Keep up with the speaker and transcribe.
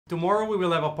Tomorrow we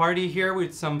will have a party here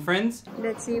with some friends.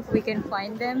 Let's see if we can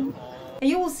find them.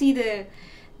 You will see the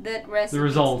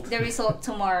result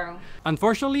tomorrow.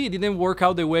 Unfortunately, it didn't work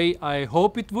out the way I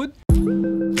hope it would.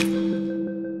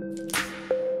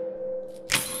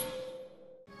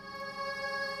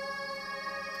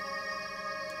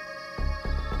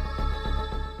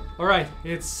 Alright,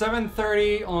 it's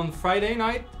 7:30 on Friday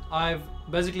night. I've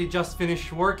basically just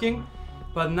finished working,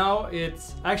 but now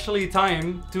it's actually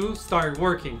time to start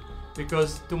working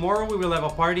because tomorrow we will have a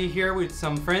party here with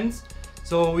some friends,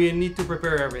 so we need to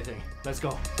prepare everything. Let's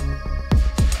go.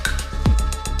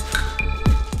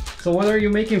 So what are you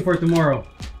making for tomorrow?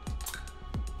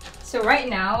 So right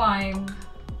now I'm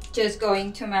just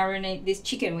going to marinate these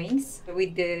chicken wings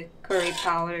with the curry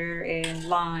powder and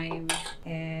lime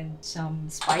and some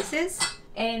spices.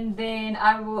 And then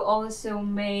I will also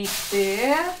make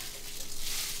the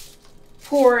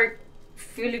pork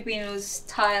Filipino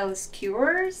style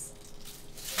skewers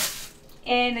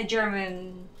and a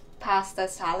German pasta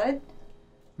salad.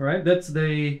 All right, that's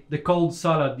the cold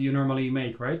salad you normally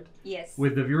make, right? Yes.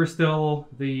 With the würstel,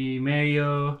 the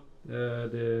mayo,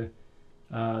 the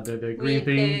green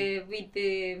thing. With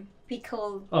the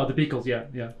pickled. Oh, the pickles, yeah.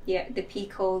 Yeah, the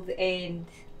pickled and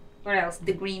what else?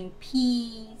 The green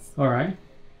peas. All right.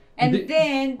 And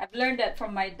then I've learned that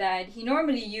from my dad. He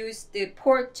normally used the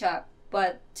pork chop,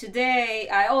 but today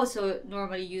I also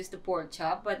normally use the pork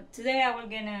chop, but today I was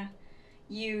gonna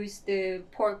use the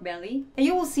pork belly. And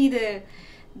you will see the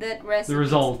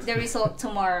result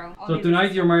tomorrow. So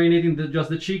tonight you're marinating just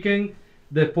the chicken,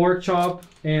 the pork chop,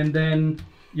 and then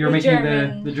you're making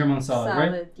the German salad,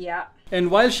 right? Yeah. And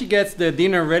while she gets the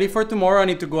dinner ready for tomorrow, I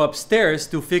need to go upstairs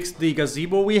to fix the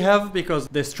gazebo we have because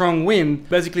the strong wind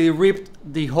basically ripped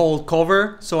the whole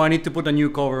cover. So I need to put a new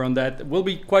cover on that. It will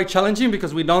be quite challenging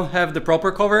because we don't have the proper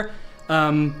cover.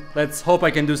 Let's hope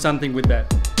I can do something with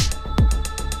that.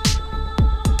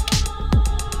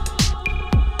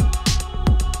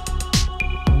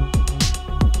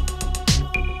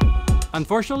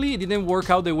 Unfortunately, it didn't work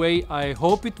out the way I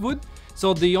hope it would.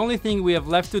 So the only thing we have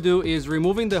left to do is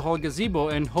removing the whole gazebo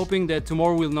and hoping that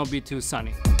tomorrow will not be too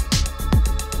sunny.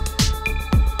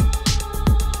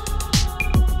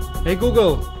 Hey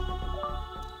Google,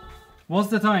 what's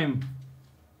the time?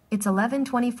 It's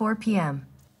 11:24 p.m.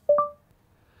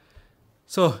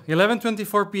 So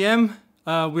 11:24 p.m.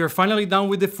 We are finally done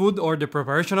with the food or the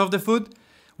preparation of the food.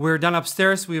 We're done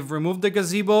upstairs. We've removed the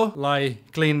gazebo,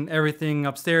 like clean everything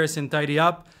upstairs and tidy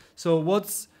up. So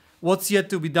what's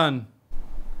yet to be done?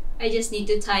 I just need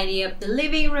to tidy up the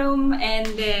living room and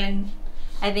then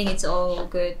I think it's all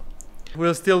good.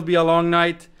 Will still be a long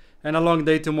night and a long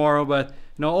day tomorrow, but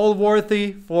you know, all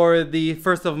worthy for the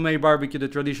 1st of May barbecue, the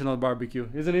traditional barbecue,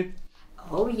 isn't it?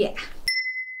 Oh yeah.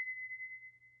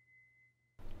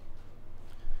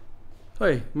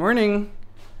 Hey, morning.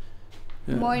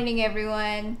 Yeah. Morning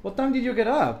everyone. What time did you get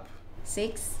up?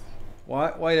 6.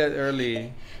 Why that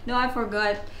early? No, I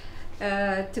forgot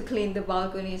to clean the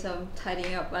balcony, so I'm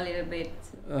tidying up a little bit.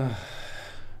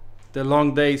 The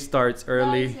long day starts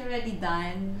early. Oh, it's already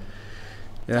done.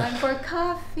 Yeah. Time for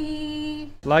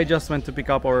coffee. Lai just went to pick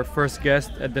up our first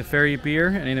guest at the ferry pier,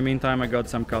 and in the meantime I got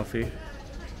some coffee.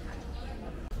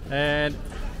 And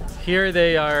here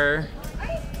they are.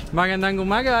 Magandang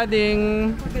umaga,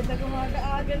 Ading. Magandang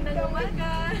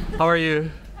umaga. How are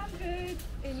you? I'm good.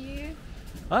 And you?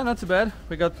 Not too bad.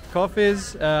 We got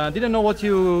coffees. Didn't know what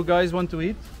you guys want to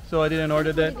eat, so I didn't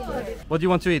order that. What do you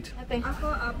want to eat?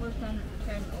 Ako, apple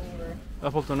turnover.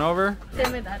 Apple turnover?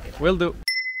 Same with that. Will do.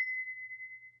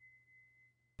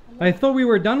 I thought we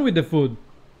were done with the food.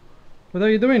 What are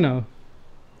you doing now?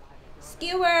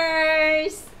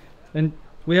 Skewers! And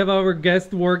we have our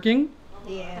guest working?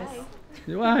 Yes.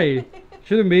 Why?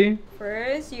 Shouldn't be.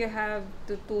 First, you have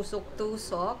to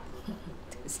tusok-tusok.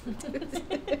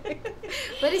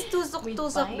 What is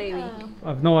tusok-tusok, baby? I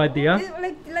have no idea.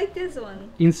 Like this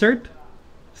one. Insert,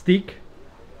 stick,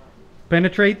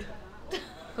 penetrate.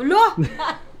 Look!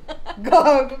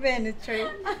 Go penetrate.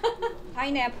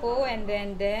 Pineapple and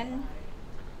then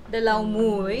the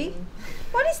laumoy.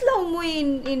 What is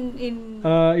laumoy in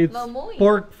It's Laumoy.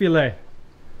 pork fillet.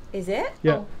 Is it?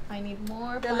 Yeah. Oh, I need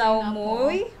more The pineapple.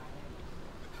 laumoy.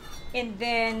 And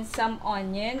then some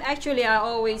onion. Actually, I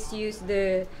always use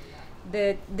the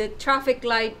traffic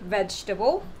light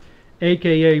vegetable.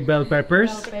 AKA bell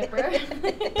peppers. Bell pepper.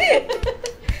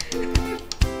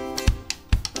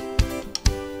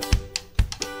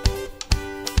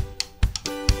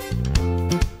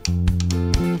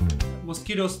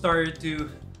 Mosquitoes started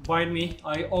to bite me.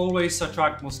 I always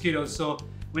attract mosquitoes, so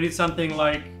we need something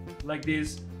like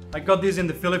this. I got this in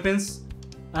the Philippines.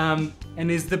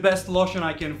 and it's the best lotion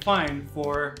I can find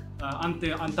for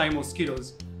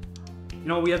anti-mosquitoes. You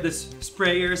know, we have this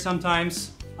sprayer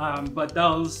sometimes, but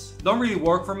those don't really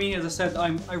work for me. As I said,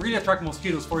 I really attract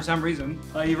mosquitoes for some reason.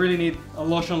 I really need a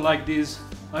lotion like this.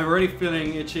 I'm already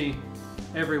feeling itchy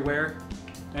everywhere,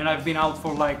 and I've been out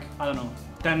for like, I don't know,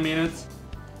 10 minutes.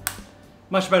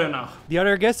 Much better now. The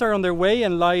other guests are on their way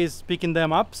and Lai is picking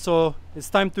them up, so it's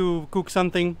time to cook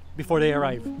something before they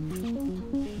arrive.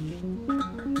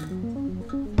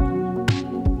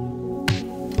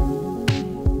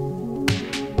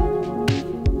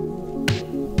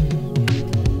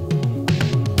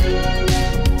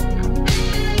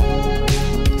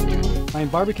 I'm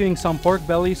barbecuing some pork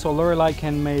belly so Lorelai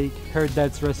can make her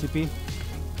dad's recipe.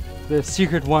 The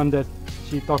secret one that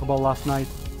she talked about last night.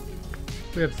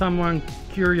 We have someone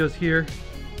curious here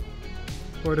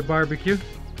for the barbecue.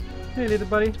 Hey little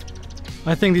buddy.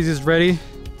 I think this is ready.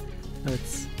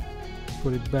 Let's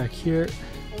put it back here.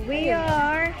 We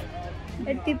are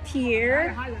at the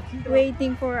pier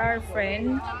waiting for our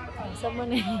friend.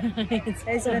 Someone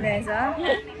is Vanessa.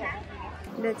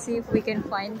 Let's see if we can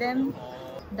find them.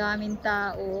 Daming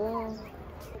tao.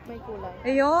 May kulay.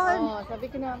 Ayun! Oh, sabi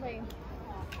ko na ba eh.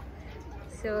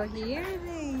 So here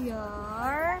they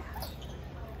are.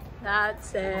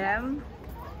 That's them.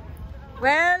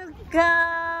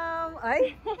 Welcome!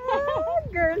 Ay!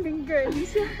 Girling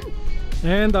girlies.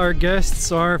 And our guests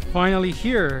are finally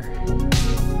here.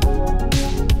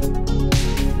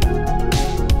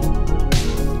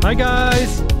 Hi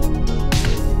guys!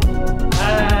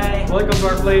 Hi! Welcome to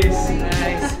our place.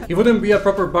 Nice. It wouldn't be a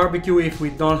proper barbecue if we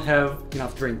don't have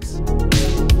enough drinks.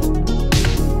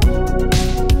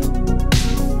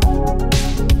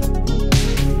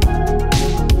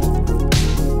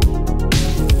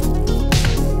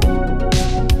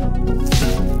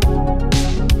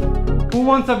 Who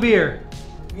wants a beer?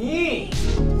 Me!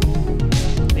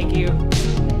 Thank you.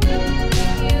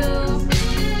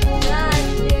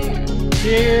 Cheers!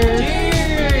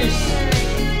 Cheers!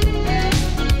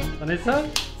 Vanessa?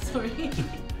 Sorry.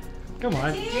 Come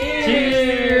on.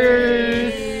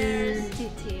 Cheers!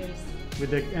 Cheers.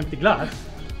 With the empty glass.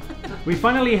 We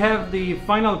finally have the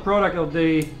final product of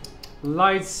the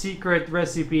light secret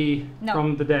recipe No.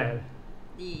 from the dad.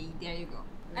 There you go.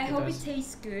 I It hope does. it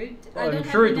tastes good. Oh, I I'm don't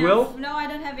sure have it enough. will. No, I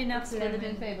don't have enough Cinnamon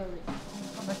cinnamon. favorite.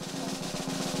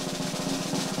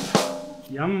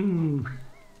 Yum.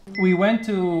 We went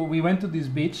to this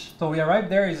beach. So we arrived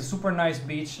there. It's a super nice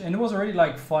beach, and it was already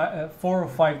like 4 or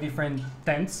 5 different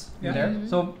tents in there.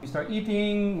 So we start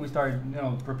eating. We start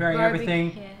preparing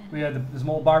everything. Yeah. We had the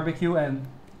small barbecue and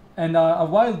a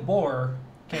wild boar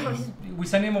came. We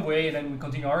sent him away, and then we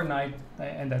continue our night,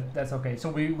 and that's okay. So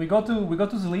we go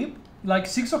to sleep. Like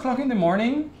 6 o'clock in the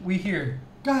morning, we hear,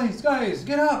 guys,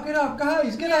 get up,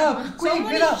 guys, get up, quick,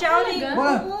 Someone get is up. shouting.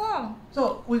 What? Oh,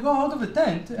 So we go out of the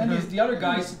tent, and it's the other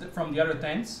guys from the other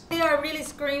tents. they are really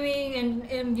screaming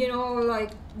and like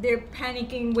they're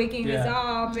panicking, waking us Yeah.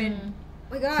 up, and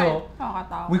oh my God. So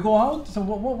Nakakatawa. we go out. So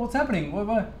what's happening?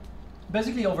 What?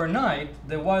 Basically, overnight,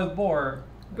 the wild boar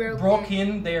broke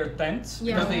in their tents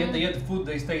because they had food.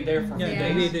 They stayed there for a few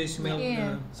days. They smell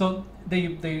Yeah. So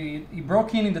he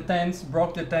broke in the tents,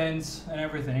 broke the tents and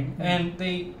everything, and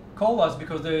they called us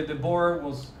because the boar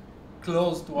was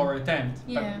close to our tent.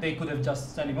 Yeah. But they could have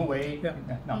just sent him away. Yeah.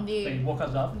 No, Indeed. they woke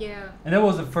us up. Yeah. And that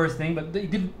was the first thing, but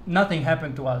nothing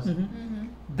happened to us.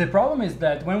 The problem is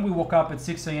that when we woke up at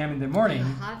 6 a.m. in the morning,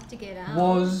 You have to get out.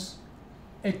 was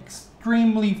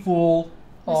extremely full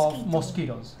of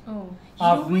mosquitoes. Oh.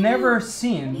 I've never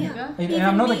seen, Yeah. and Even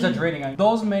I'm not me. exaggerating,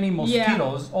 those many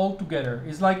mosquitoes all together.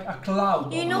 It's like a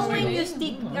cloud. You of know mosquitoes. when you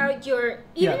stick out your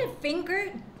even Yeah. a finger,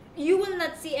 you will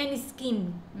not see any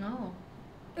skin. No.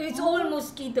 It's all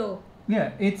mosquito.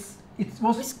 Yeah, it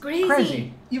was It's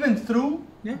crazy. Even through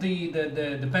Yeah.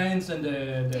 the pants and the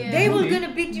They will hoodie,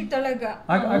 gonna beat you talaga.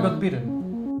 I got bitten.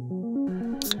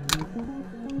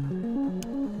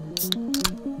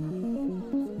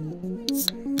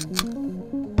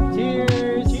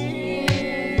 Cheers!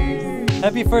 Cheers!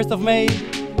 Happy 1st of May!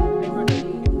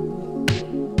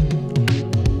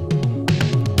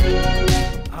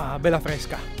 Ah, Bella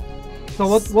Fresca. So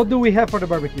what do we have for the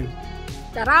barbecue?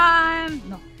 Taran!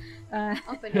 No.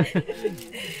 Open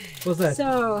it. What's that?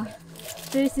 So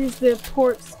this is the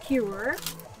pork skewer.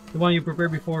 The one you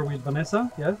prepared before with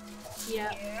Vanessa, yeah?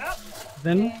 Yeah.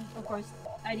 Then And of course,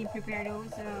 I did prepare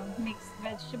those mixed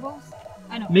vegetables.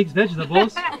 I know. mixed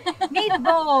vegetables.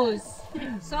 Meatballs,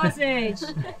 sausage.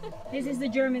 This is the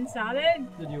German salad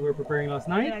That you were preparing last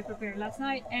that night. I prepared last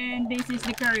night, and this is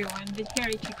the curry one, the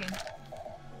curry chicken.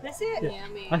 That's it. Yeah.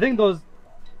 Yummy. I think those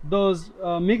those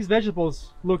mixed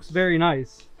vegetables looks very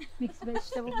nice. Mixed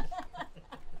vegetables.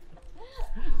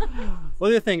 What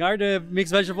do you think? Are the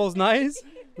mixed vegetables nice?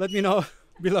 Let me know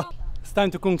below. It's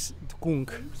time to cook.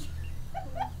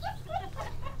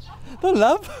 Don't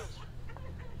laugh.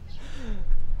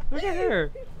 Look at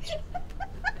her.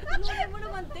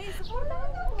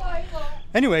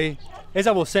 Anyway, as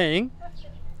I was saying,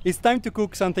 it's time to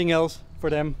cook something else for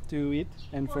them to eat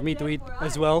and for me to eat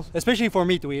as well, especially for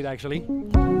me to eat actually.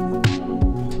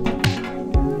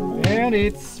 And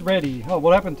it's ready. Oh,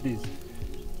 what happened to this?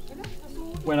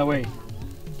 Went away.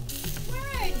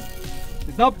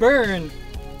 It's not burned.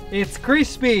 It's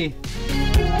crispy.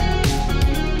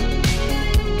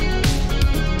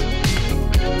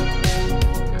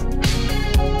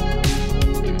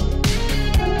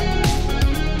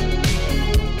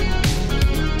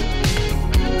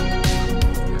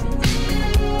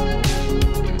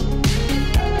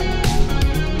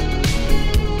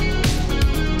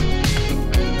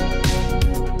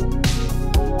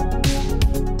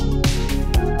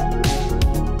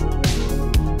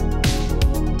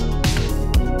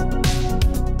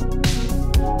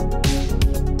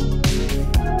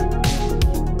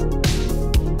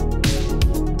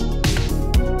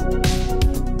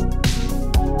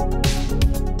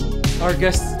 Our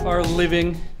guests are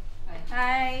leaving.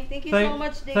 Hi, thank you so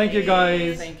much, David. Thank you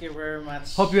guys. Thank you very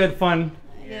much. Hope you had fun.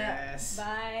 Yes.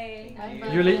 Bye.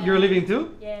 You're leaving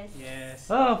too? Yes. Yes.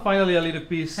 Oh, finally a little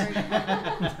piece. Bye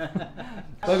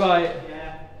bye.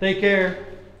 Yeah. Take care.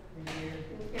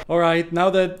 All right, now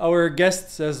that our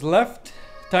guests has left,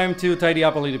 time to tidy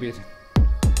up a little bit.